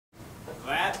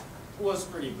was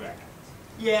pretty bad.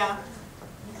 Yeah.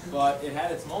 But it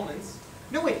had its moments.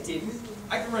 No, it didn't.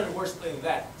 I can run a worse play than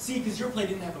that. See, because your play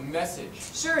didn't have a message.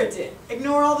 Sure it did.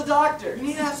 Ignore all the doctors. You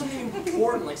need to have something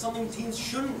important, like something teens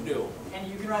shouldn't do. And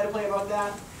you can write a play about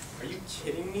that? Are you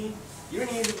kidding me? You don't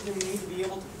even need to be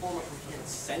able to form a coherent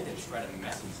sentence to write a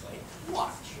message, like,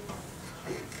 watch.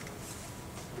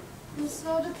 I'm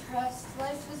so depressed.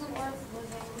 Life isn't worth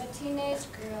living. I'm a teenage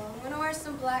girl. I'm going to wear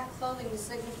some black clothing to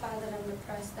signify that I'm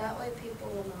depressed. That way people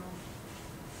will know.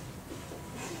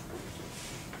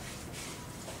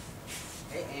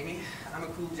 Hey, Amy, I'm a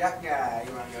cool Jack guy.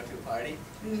 You want to go to a party?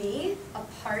 Me? A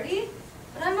party?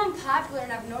 But I'm unpopular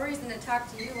and have no reason to talk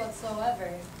to you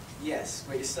whatsoever. Yes,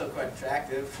 but you're still quite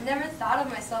attractive. I never thought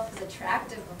of myself as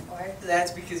attractive before.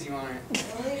 That's because you aren't.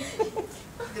 Really?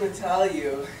 I'm going to tell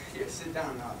you. Here, sit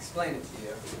down and I'll explain it to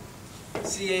you.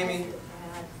 See, Amy? I feel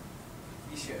bad.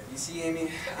 You should. You see,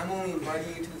 Amy, I'm only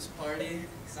inviting you to this party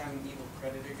because I'm an evil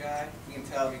predator guy. You can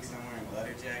tell because I'm wearing a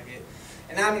leather jacket.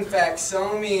 And I'm, in fact,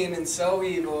 so mean and so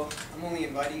evil. I'm only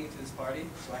inviting you to this party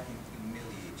so I can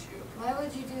humiliate you. Why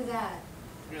would you do that?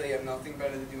 I really have nothing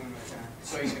better to do in my time.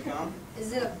 So are you going to come?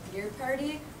 Is it a beer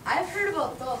party? I've heard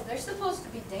about those. They're supposed to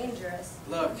be dangerous.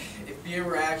 Look, if beer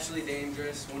were actually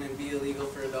dangerous, wouldn't it be illegal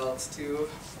for adults too?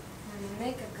 You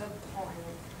make a good point.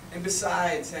 And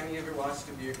besides, haven't you ever watched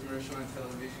a beer commercial on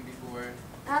television before?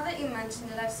 Now that you mentioned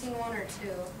it, I've seen one or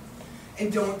two.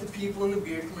 And don't the people in the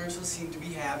beer commercials seem to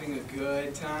be having a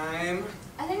good time?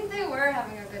 I think they were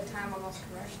having a good time on those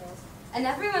commercials. And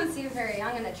everyone seemed very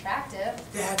young and attractive.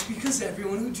 That's because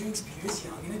everyone who drinks beer is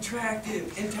young and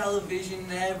attractive, and television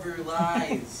never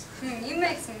lies. You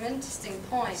make some interesting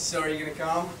points. So are you gonna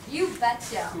come? You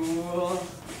betcha. Cool.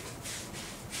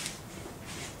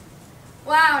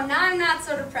 Wow, now I'm not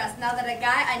so depressed now that a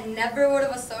guy I never would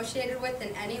have associated with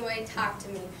in any way talked to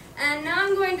me. And now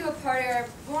I'm going to a party where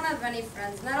I won't have any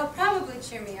friends, and that'll probably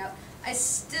cheer me up. I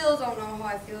still don't know how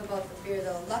I feel about the beer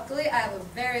though. Luckily, I have a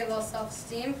very low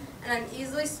self-esteem, and I'm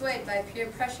easily swayed by peer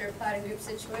pressure applied in group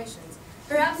situations.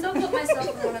 Perhaps I'll put myself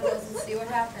in one of those and see what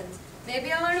happens.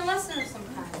 Maybe I'll learn a lesson of some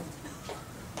kind.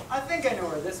 I think I know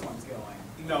where this one's going.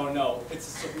 No, it's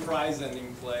a surprise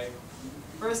ending play.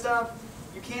 First off,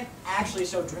 you can't actually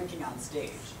show drinking on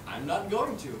stage. I'm not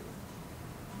going to.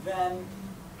 Then,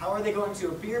 how are they going to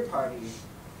a beer party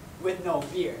with no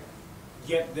beer?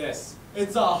 Get this.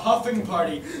 It's a huffing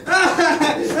party. A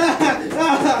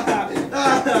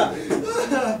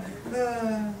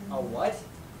what?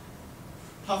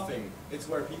 Huffing. It's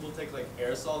where people take like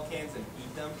aerosol cans and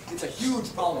eat them. It's a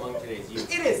huge problem among today's youth.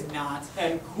 It is not.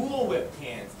 And Cool Whip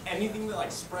cans. Anything that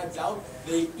like spreads out,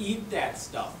 they eat that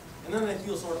stuff. And then they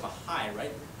feel sort of a high,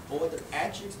 right? But what they're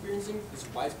actually experiencing is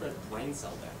widespread brain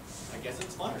cell damage. I guess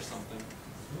it's fun or something.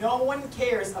 No one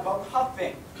cares about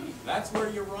huffing. That's where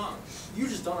you're wrong. You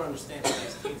just don't understand what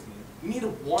these kids mean. You need to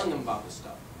warn them about this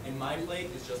stuff. And my play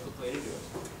is just the play to do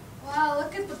it. Wow,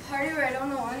 look at the party where I don't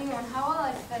know anyone. How will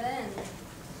I fit in?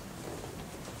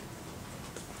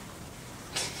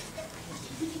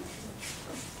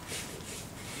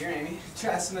 Here, Amy,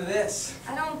 try some of this.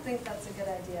 I don't think that's a good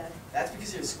idea. That's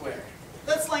because you're square.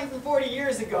 That's slang from 40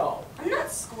 years ago. I'm not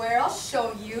square, I'll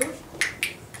show you.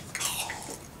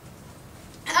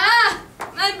 Ah!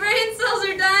 My brain cells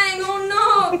are dying, oh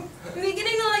no! I'm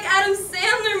beginning to like Adam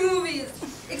Sandler movies.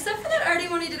 Except for that arty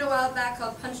one he did a while back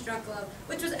called Punch Drunk Love,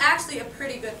 which was actually a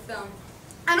pretty good film.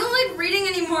 I don't like reading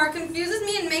anymore, it confuses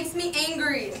me and makes me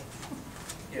angry.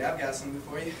 Here, I've got something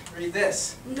for you. Read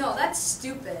this. No, that's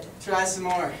stupid. Try some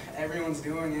more. Everyone's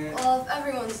doing it. Well, if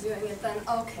everyone's doing it then,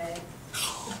 okay.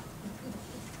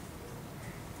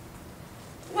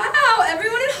 Wow,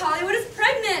 everyone in Hollywood is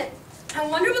pregnant. I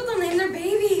wonder what they'll name their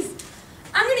babies.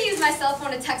 I'm going to use my cell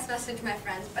phone to text message my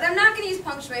friends, but I'm not going to use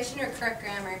punctuation or correct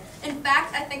grammar. In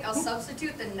fact, I think I'll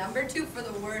substitute the number 2 for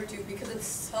the word 2 because it's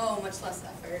so much less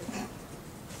effort.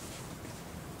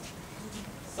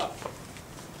 Sup?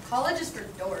 College is for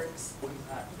dorks.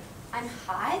 I'm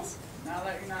hot? Now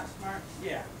that you're not smart,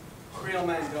 yeah. Real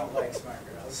men don't like smart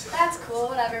girls. That's cool,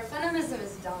 whatever. Feminism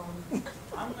is dumb.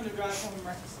 I'm gonna drive home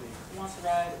recklessly. Who wants to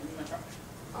ride in my truck?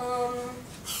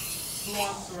 Who Who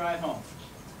wants to ride home?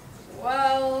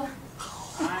 Well,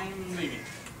 I'm leaving.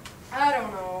 I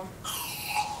don't know.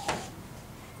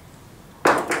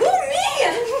 Who,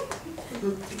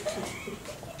 me?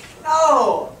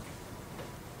 No!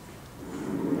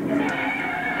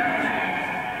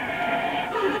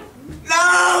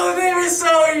 No! They were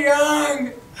so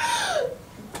young!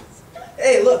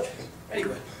 Hey, look. Ready,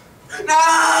 quick.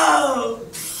 No!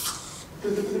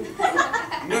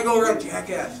 I'm gonna go wreck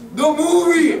Jackass. The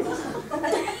movie!